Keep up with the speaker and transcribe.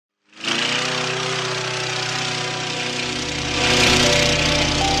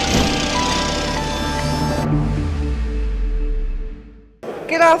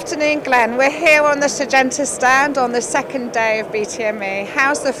afternoon, Glenn. We're here on the Syngenta stand on the second day of BTME.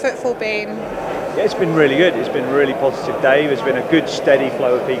 How's the footfall been? Yeah, it's been really good. It's been a really positive day. There's been a good steady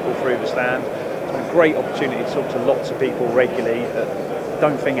flow of people through the stand. It's been a great opportunity to talk to lots of people regularly. I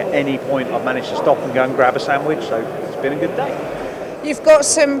don't think at any point I've managed to stop and go and grab a sandwich, so it's been a good day. You've got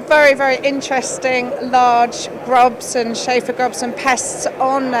some very, very interesting large grubs and chafer grubs and pests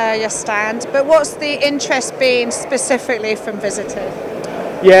on your stand, but what's the interest been specifically from visitors?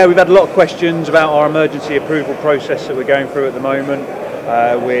 Yeah, we've had a lot of questions about our emergency approval process that we're going through at the moment.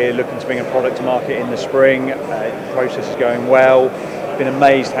 We're looking to bring a product to market in the spring. The process is going well. Been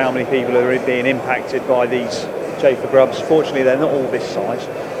amazed how many people are being impacted by these chafer grubs. Fortunately, they're not all this size.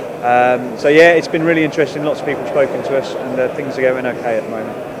 So yeah, it's been really interesting. Lots of people have spoken to us, and things are going okay at the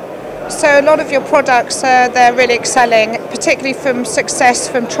moment. So a lot of your products, they're really excelling, particularly from success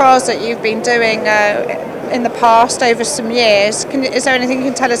from trials that you've been doing in the past over some years. Is there anything you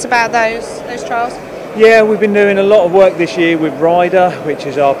can tell us about those trials? Yeah, we've been doing a lot of work this year with Ryder, which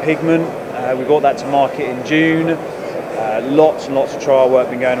is our pigment. We got that to market in June. Lots and lots of trial work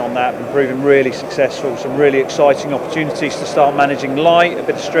been going on that, been proving really successful, some really exciting opportunities to start managing light, a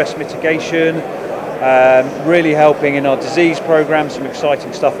bit of stress mitigation, really helping in our disease program, some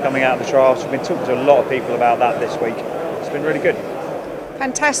exciting stuff coming out of the trials. We've been talking to a lot of people about that this week. It's been really good.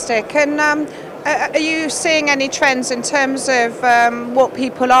 Fantastic. And are you seeing any trends in terms of what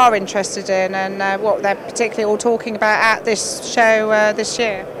people are interested in and what they're particularly all talking about at this show this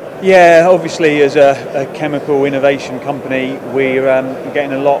year? Yeah, obviously as a chemical innovation company, we're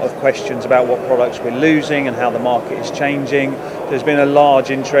getting a lot of questions about what products we're losing and how the market is changing. There's been a large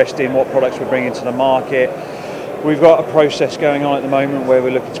interest in what products we're bringing to the market. We've got a process going on at the moment where we're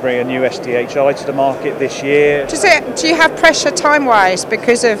looking to bring a new SDHI to the market this year. Do you have pressure time-wise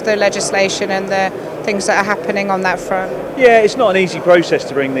because of the legislation and the things that are happening on that front? Yeah, it's not an easy process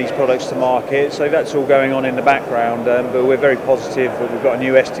to bring these products to market, so that's all going on in the background, but we're very positive that we've got a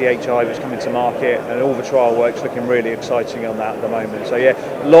new SDHI that's coming to market, and all the trial work's looking really exciting on that at the moment. So yeah,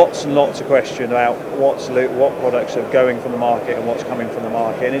 lots and lots of questions about what products are going from the market and what's coming from the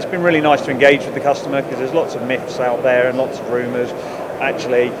market, and it's been really nice to engage with the customer because there's lots of myths out there and lots of rumours.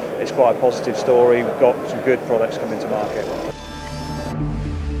 Actually, it's quite a positive story. We've got some good products coming to market.